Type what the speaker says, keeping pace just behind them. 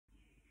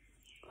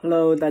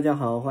Hello， 大家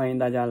好，欢迎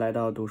大家来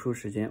到读书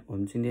时间。我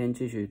们今天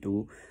继续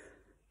读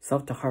《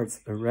Soft Hearts: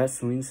 A Rett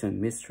Swinson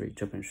Mystery》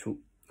这本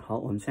书。好，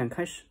我们现在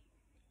开始。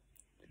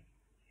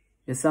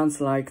It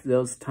sounds like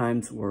those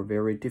times were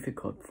very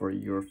difficult for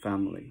your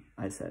family,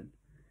 I said.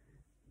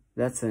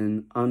 That's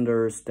an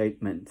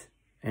understatement.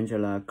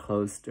 Angela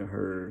closed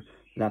her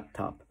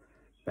laptop,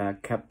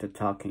 but kept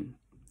talking.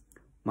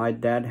 My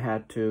dad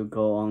had to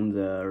go on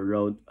the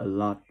road a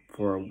lot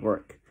for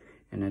work,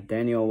 and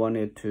Daniel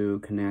wanted to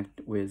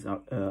connect with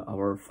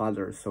our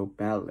father so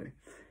badly.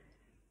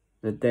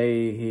 The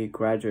day he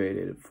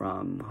graduated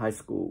from high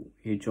school,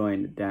 he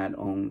joined Dad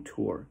on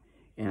tour,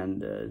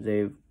 and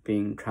they've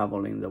been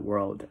traveling the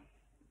world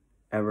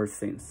ever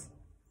since.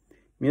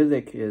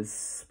 Music is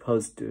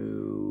supposed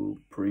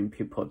to bring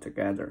people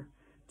together,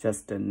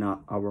 just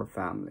not our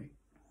family,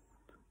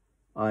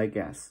 I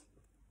guess.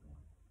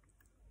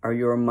 Are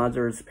your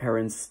mother's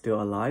parents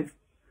still alive?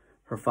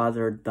 Her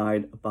father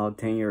died about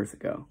 10 years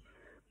ago.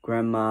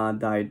 Grandma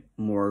died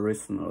more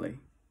recently.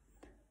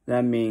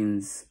 That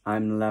means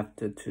I'm left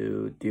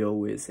to deal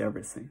with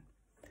everything.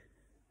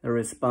 The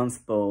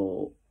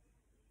responsible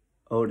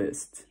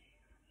oldest,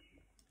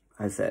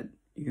 I said.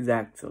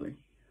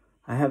 Exactly.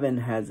 I haven't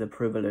had the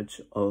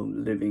privilege of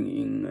living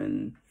in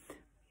an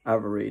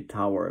ivory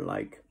tower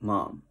like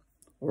Mom,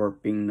 or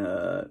being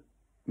a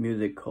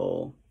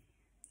musical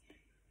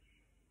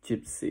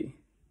gypsy.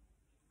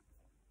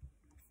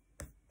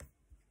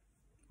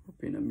 Or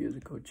being a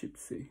musical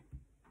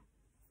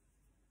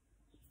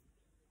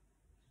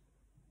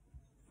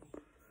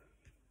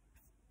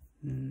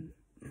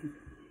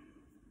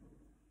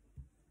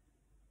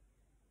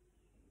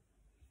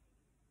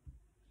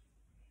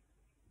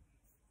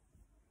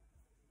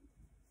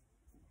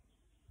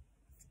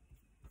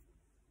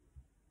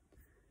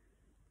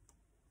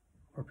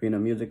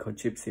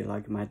gypsy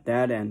like my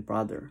dad and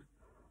brother.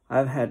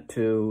 I've had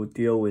to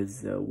deal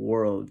with the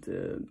world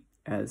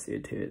as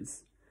it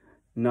is,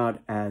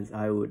 not as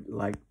I would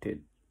like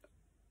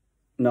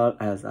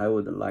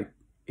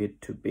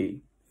it to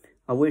be.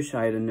 I wish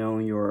I'd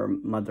known your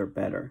mother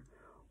better,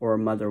 or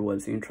mother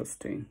was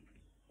interesting.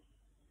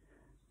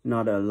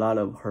 Not a lot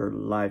of her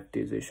life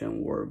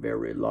decisions were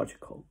very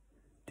logical.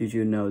 Did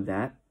you know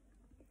that?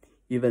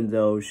 Even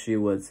though she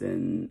was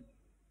an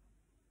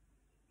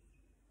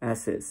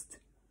atheist,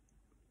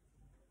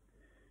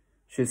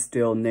 she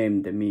still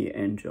named me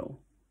Angel.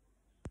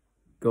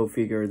 Go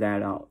figure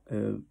that out.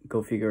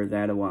 Go figure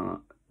that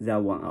one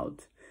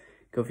out.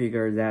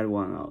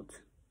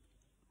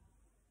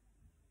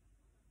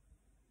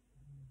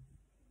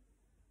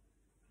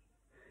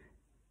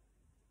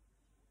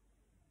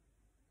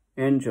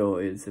 Angel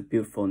is a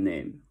beautiful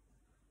name.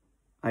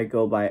 I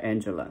go by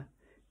Angela.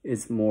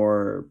 It's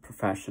more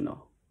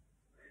professional.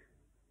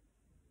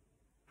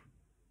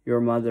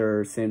 Your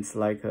mother seems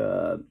like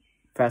a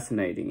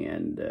fascinating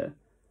and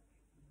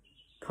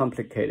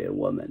complicated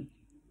woman.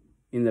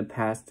 In the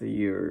past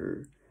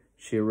year,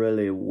 she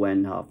really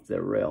went off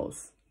the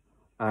rails.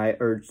 I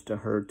urged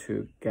her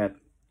to get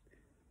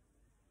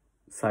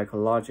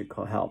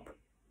psychological help,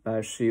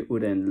 but she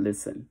wouldn't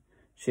listen.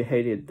 She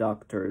hated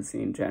doctors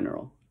in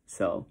general,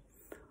 so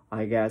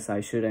I guess I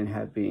shouldn't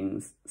have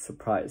been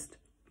surprised.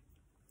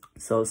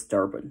 So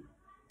stubborn.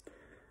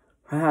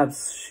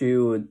 Perhaps she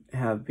would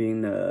have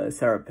been a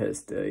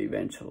therapist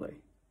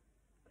eventually.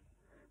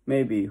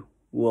 Maybe,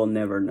 we'll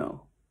never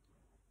know.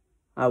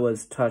 I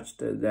was touched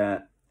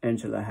that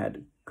Angela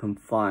had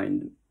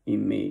confided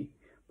in me,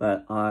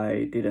 but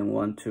I didn't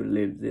want to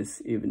leave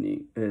this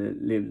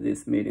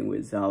meeting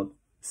without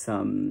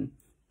some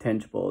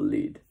tangible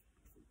lead.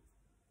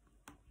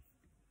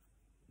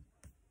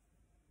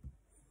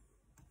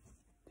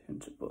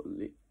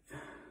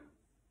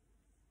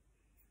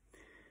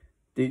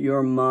 Did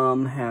your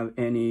mom have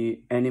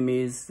any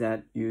enemies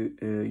that you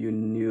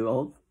knew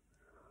of?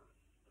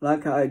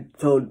 Like I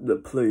told the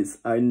police,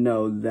 I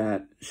know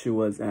that she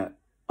was at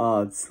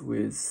odds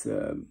with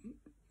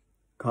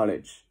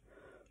college.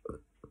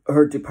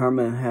 Her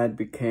department had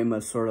become a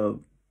sort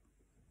of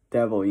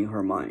devil in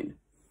her mind.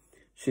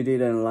 She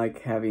didn't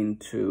like having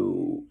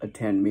to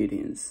attend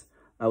meetings.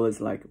 I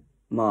was like,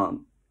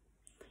 Mom,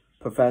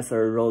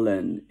 Professor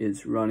Rowland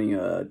is running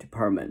a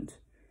department.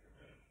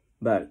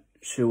 But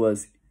she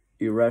was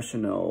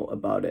irrational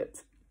about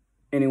it.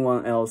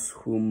 Anyone else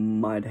who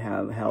might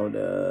have held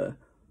a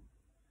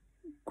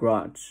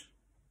grudge.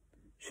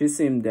 She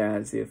seemed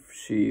as if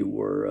she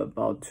were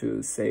about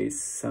to say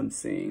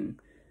something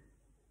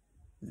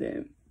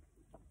then.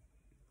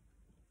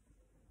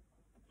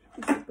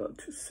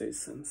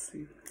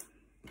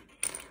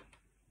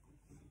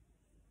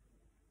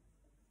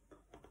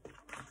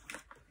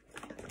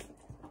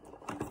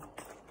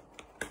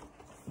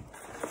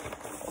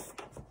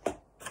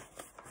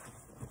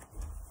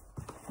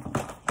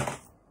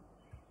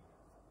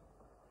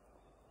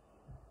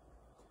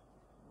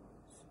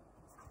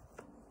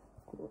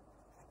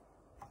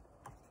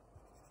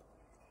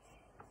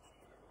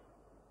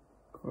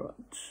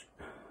 Grudge.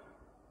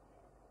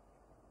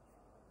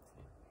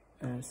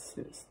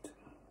 Assist.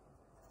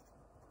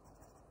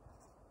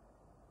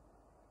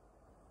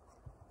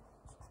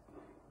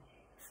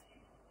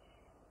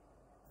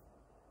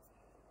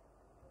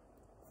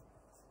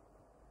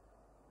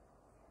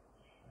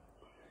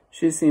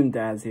 She seemed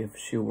as if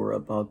she were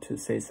about to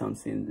say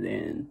something,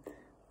 then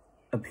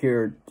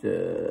appeared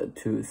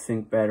to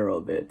think better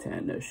of it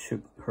and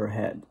shook her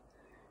head.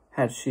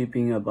 Had she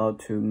been about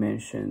to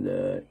mention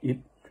the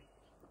ip?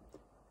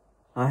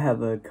 I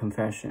have a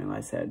confession, I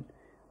said.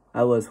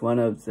 I was one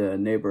of the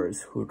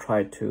neighbors who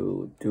tried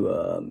to do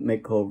a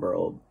makeover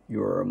of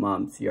your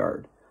mom's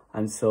yard.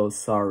 I'm so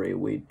sorry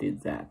we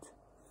did that.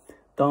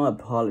 Don't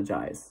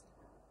apologize.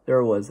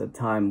 There was a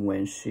time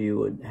when she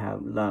would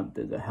have loved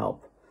the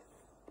help.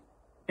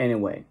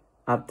 Anyway,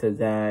 after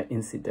that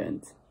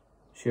incident,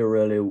 she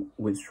really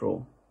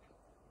withdrew.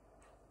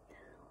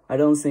 I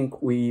don't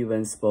think we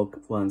even spoke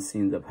once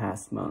in the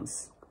past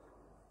months.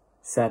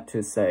 Sad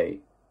to say,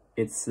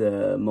 it's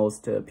the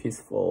most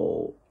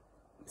peaceful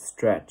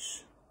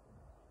stretch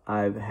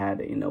I've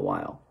had in a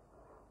while.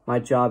 My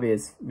job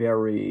is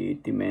very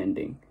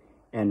demanding,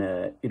 and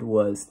it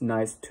was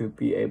nice to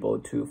be able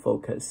to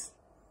focus.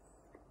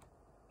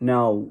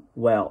 Now,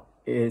 well,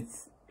 it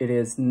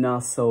is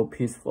not so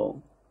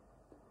peaceful.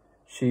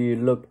 She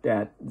looked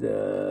at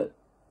the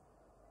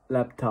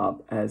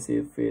laptop as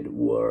if it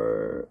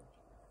were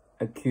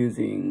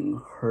accusing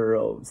her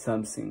of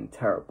something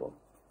terrible.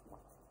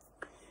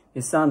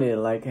 It sounded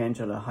like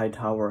Angela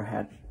Hightower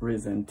had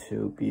reason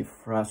to be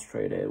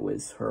frustrated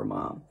with her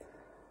mom.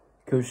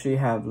 Could she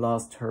have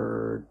lost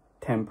her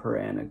temper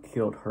and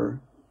killed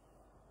her?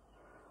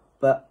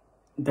 But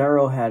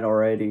Daryl had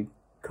already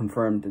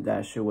confirmed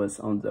that she was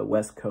on the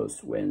West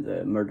Coast when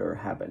the murder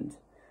happened.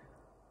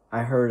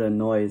 I heard a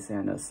noise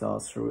and saw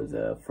through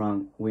the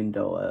front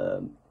window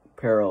a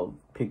pair of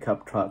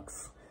pickup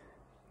trucks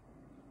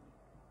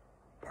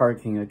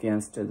parking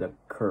against the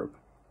curb.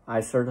 I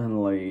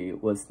certainly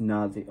was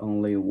not the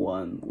only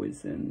one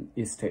with an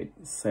estate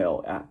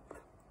sale app.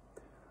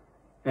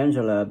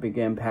 Angela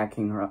began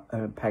packing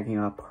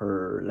up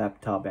her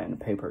laptop and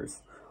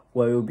papers.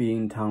 Will you be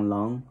in town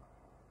long?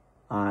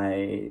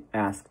 I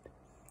asked.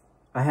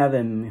 I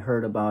haven't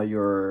heard about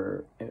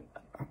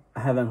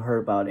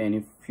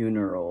any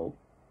funeral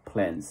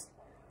plans.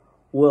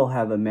 We'll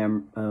have a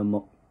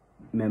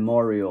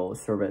memorial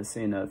service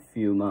in a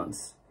few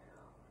months.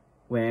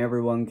 When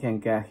everyone can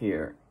get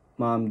here.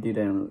 Mom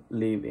didn't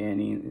leave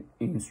any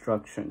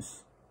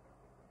instructions.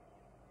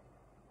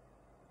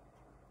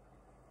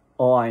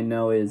 All I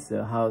know is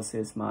the house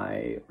is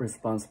my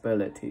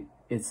responsibility.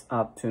 It's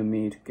up to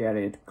me to get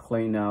it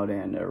cleaned out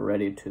and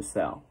ready to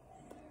sell.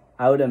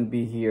 I wouldn't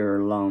be here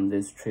long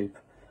this trip,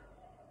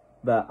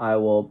 but I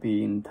will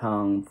be in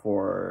town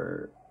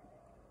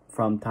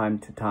from time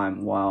to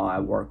time while I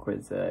work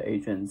with the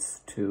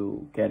agents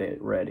to get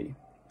it ready.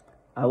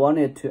 I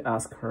wanted to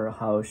ask her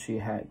how she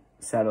had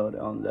settled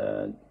on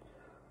the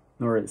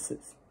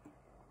nurses,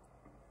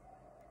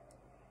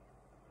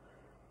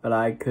 but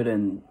I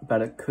couldn't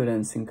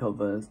think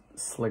of a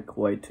slick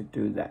way to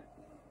do that.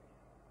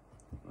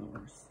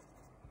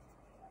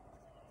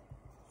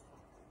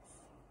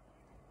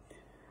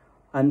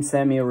 I'm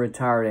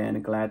semi-retired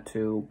and glad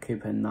to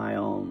keep an eye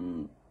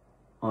on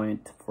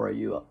it for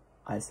you,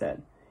 I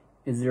said.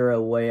 Is there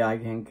a way I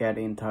can get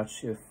in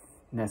touch if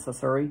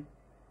necessary?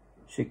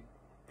 She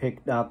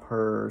picked up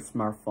her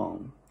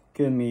smartphone.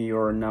 Give me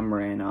your number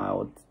and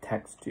I'll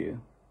text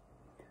you.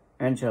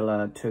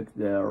 Angela took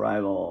the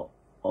arrival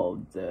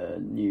of the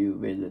new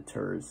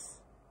visitors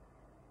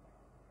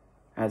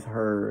as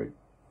her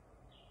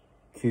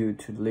cue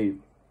to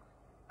leave.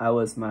 It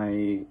was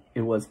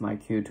my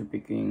cue to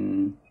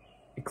begin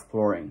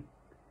exploring.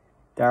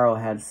 Daryl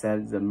had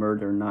said the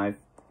murder knife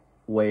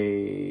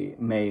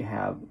may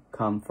have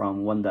come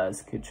from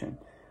Wanda's kitchen,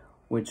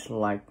 which,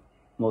 like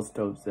most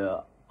of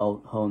the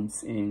old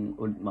homes in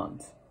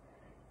Woodmont,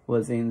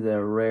 was in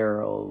the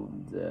rear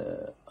of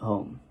the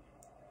home.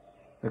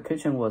 The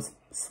kitchen was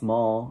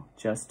small,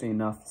 just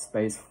enough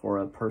space for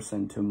a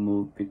person to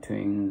move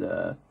between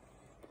the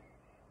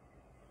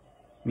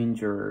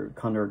major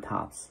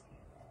countertops.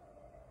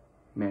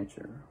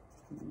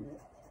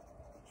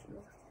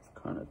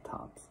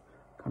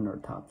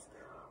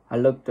 I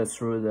looked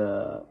through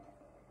the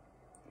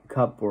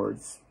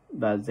cupboards,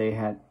 but they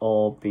had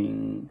all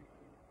been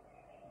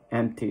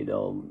emptied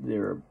of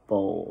their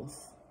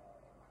bowls,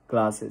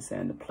 glasses,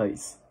 and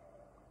plates,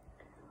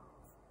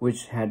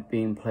 which had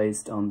been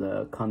placed on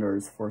the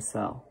counters for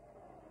sale.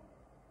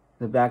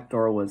 The back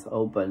door was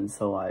open,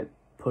 so I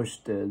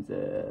pushed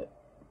the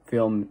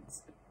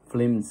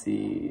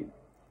flimsy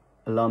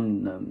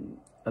aluminum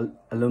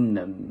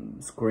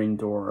screen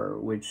door,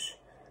 which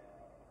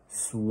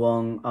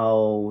swung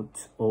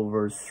out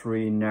over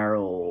 3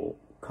 narrow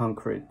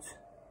concrete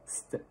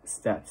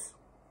steps.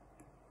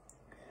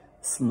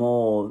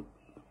 Small,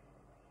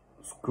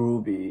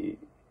 scrubby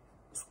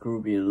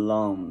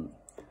lawn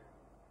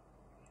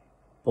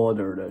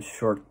bordered a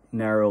short,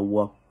 narrow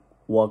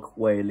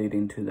walkway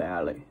leading to the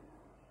alley.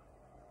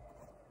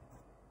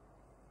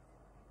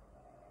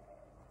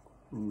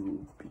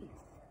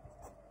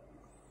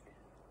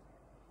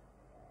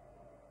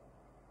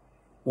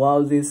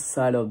 While this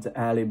side of the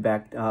alley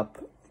backed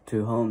up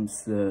to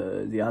homes,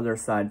 the other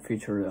side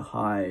featured a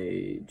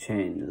high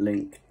chain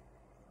link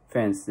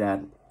fence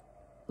that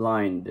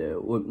lined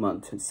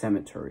Woodmont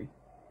Cemetery.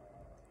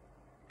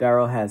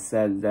 Darrell has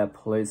said that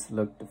police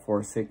looked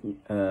for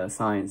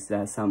signs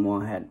that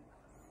someone had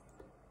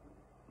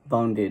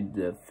bounded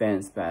the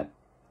fence but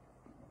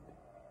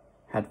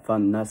had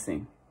found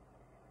nothing.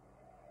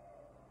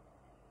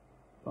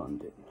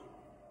 Bounded.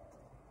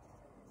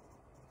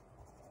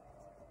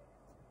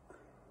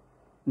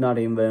 Not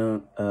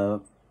even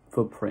a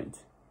footprint.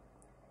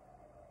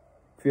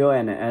 Phil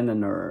and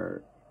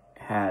Eleanor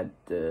had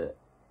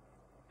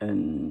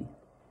an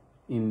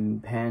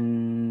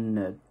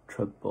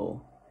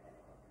impenetrable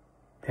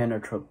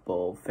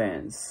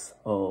fence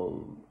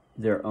of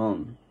their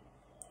own.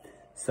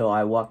 So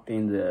I walked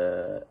in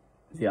the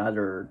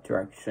other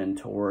direction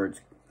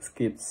towards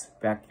Skip's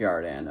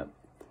backyard and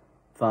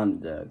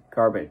found the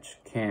garbage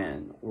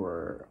can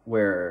where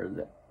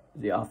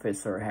the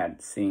officer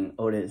had seen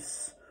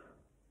Otis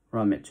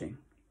rummaging.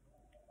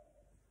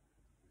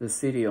 The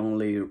city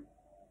only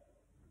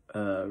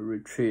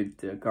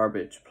retrieved the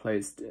garbage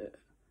placed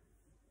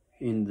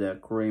in the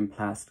green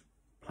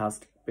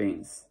plastic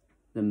bins.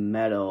 The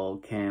metal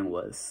can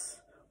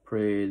was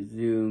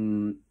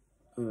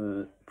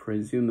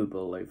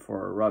presumably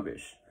for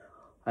rubbish.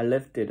 I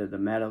lifted the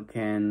metal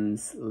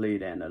can's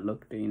lid and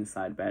looked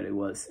inside, but it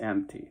was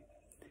empty.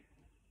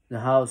 The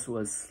house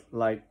was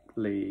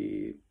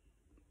likely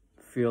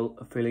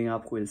filling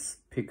up with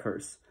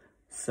pickers,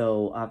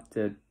 so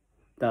after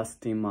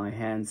dusting my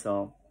hands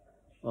of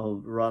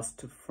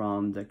rust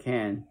from the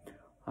can,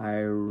 I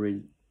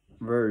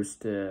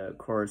reversed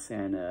course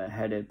and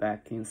headed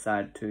back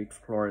inside to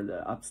explore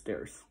the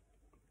upstairs.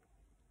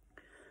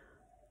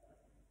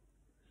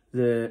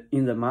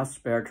 In the master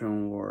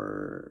bedroom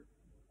were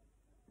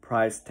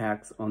price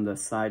tags on the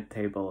side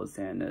tables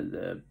and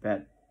the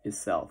bed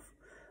itself.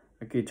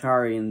 A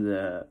guitar in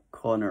the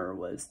corner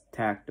was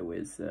tagged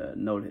with a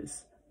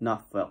notice,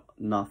 not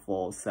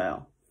for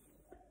sale.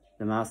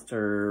 The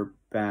master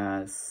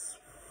bath,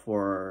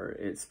 for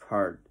its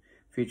part,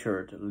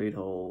 featured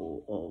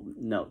little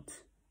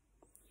note.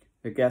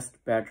 The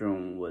guest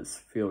bedroom was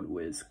filled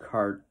with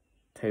card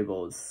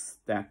tables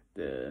stacked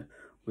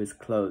with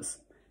clothes,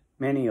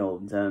 many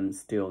of them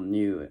still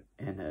new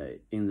and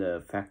in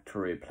the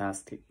factory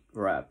plastic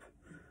wrap.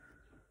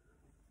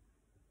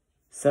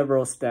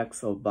 Several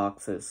stacks of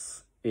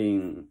boxes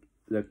in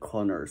the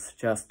corner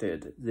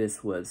suggested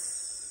this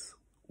was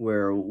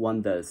where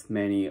Wanda's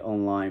many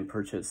online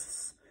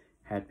purchases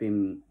had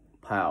been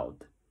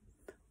piled.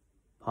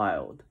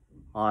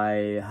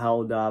 I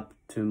held up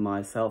to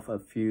myself a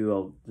few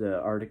of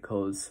the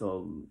articles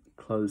of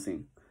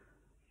clothing,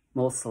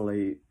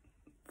 mostly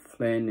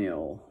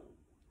flannel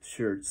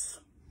shirts,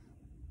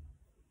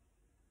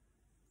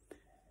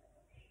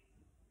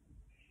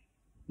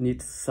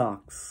 knit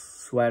socks,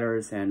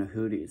 sweaters, and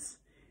hoodies,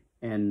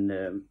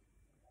 and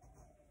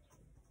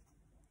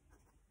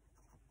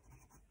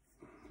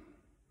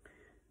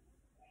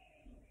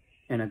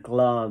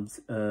gloves,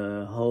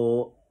 a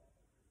whole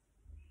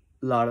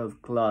lot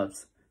of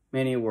gloves.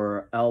 Many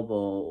were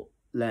elbow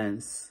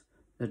length,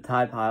 the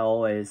type I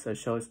always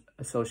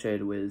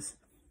associate with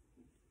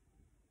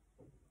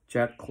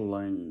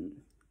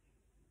Jacqueline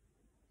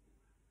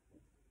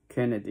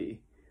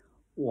Kennedy,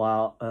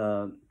 while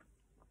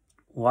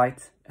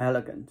white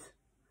elegant.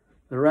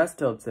 The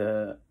rest of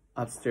the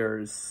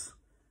upstairs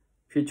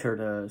featured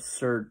a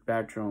third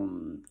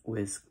bedroom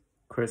with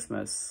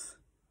Christmas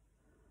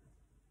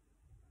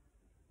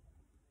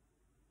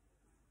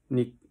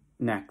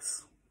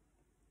knickknacks.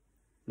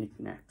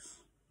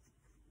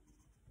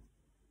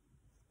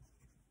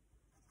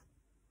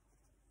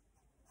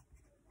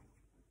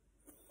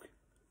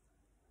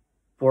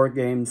 Board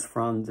games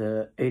from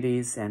the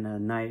 80s and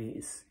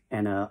 90s,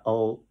 and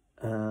old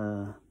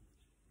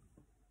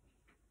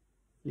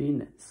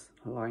linens.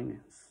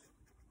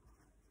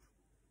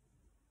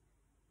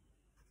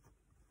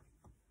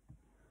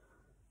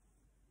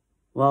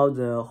 While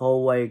the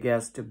hallway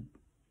guest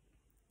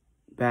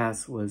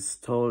bath was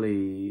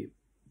totally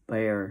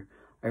bare,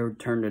 I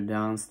returned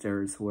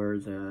downstairs where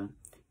the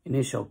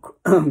initial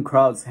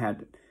crowds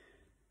had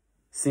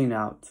seen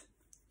out,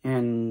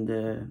 and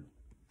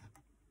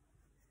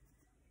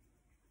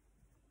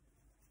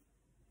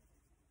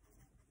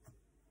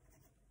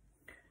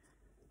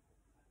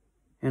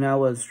I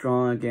was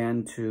drawn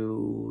again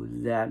to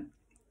that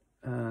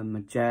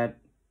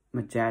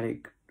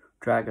majestic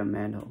dragon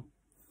mantle.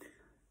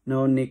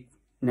 No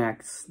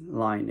knickknacks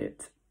lined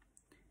it.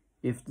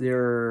 If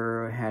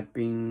there had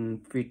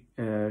been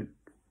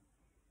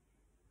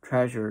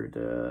treasured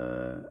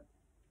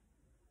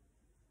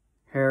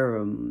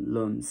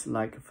heirlooms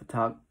like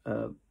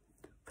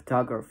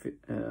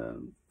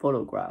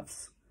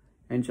photographs,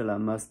 Angela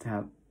must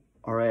have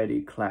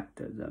already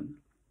collected them.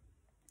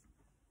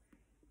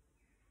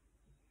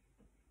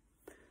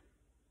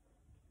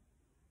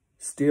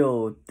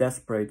 Still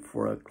desperate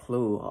for a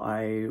clue,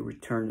 I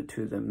returned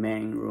to the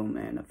main room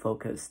and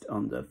focused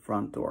on the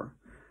front door.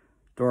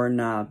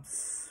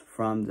 Doorknobs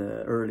from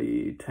the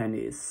early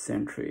 20th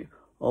century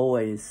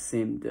always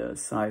seemed a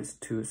size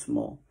too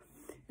small,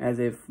 as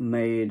if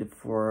made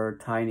for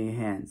tiny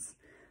hands.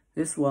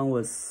 This one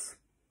was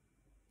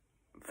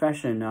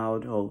fashioned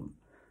out of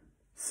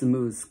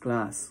smooth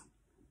glass.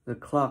 The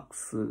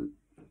clock's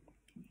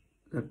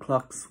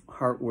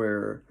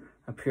hardware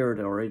appeared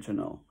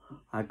original.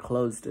 I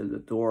closed the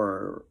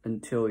door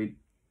until it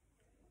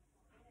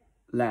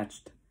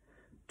latched.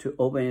 To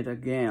open it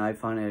again, I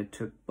found it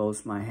took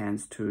both my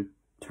hands to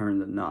turn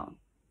the knob.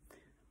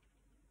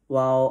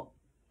 While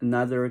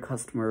another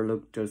customer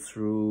looked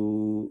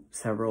through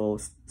several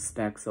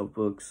stacks of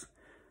books,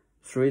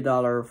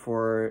 $3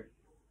 for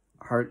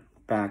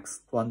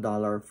hardbacks,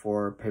 $1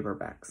 for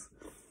paperbacks.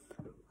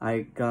 I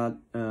got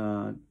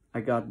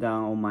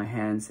down on my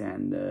hands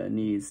and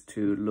knees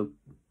to look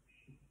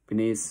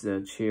beneath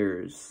the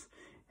chairs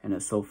and the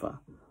sofa,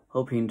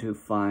 hoping to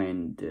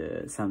find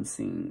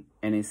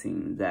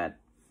anything that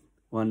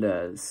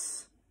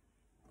Wanda's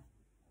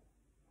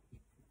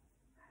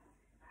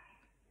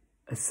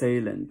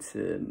assailant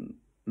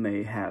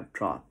may have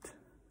dropped.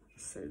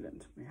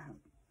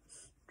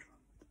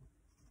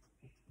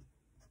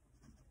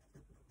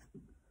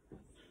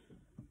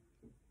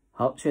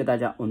好，谢谢大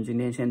家，我们今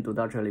天先读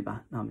到这里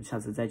吧，那我们下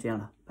次再见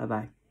了，拜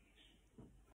拜。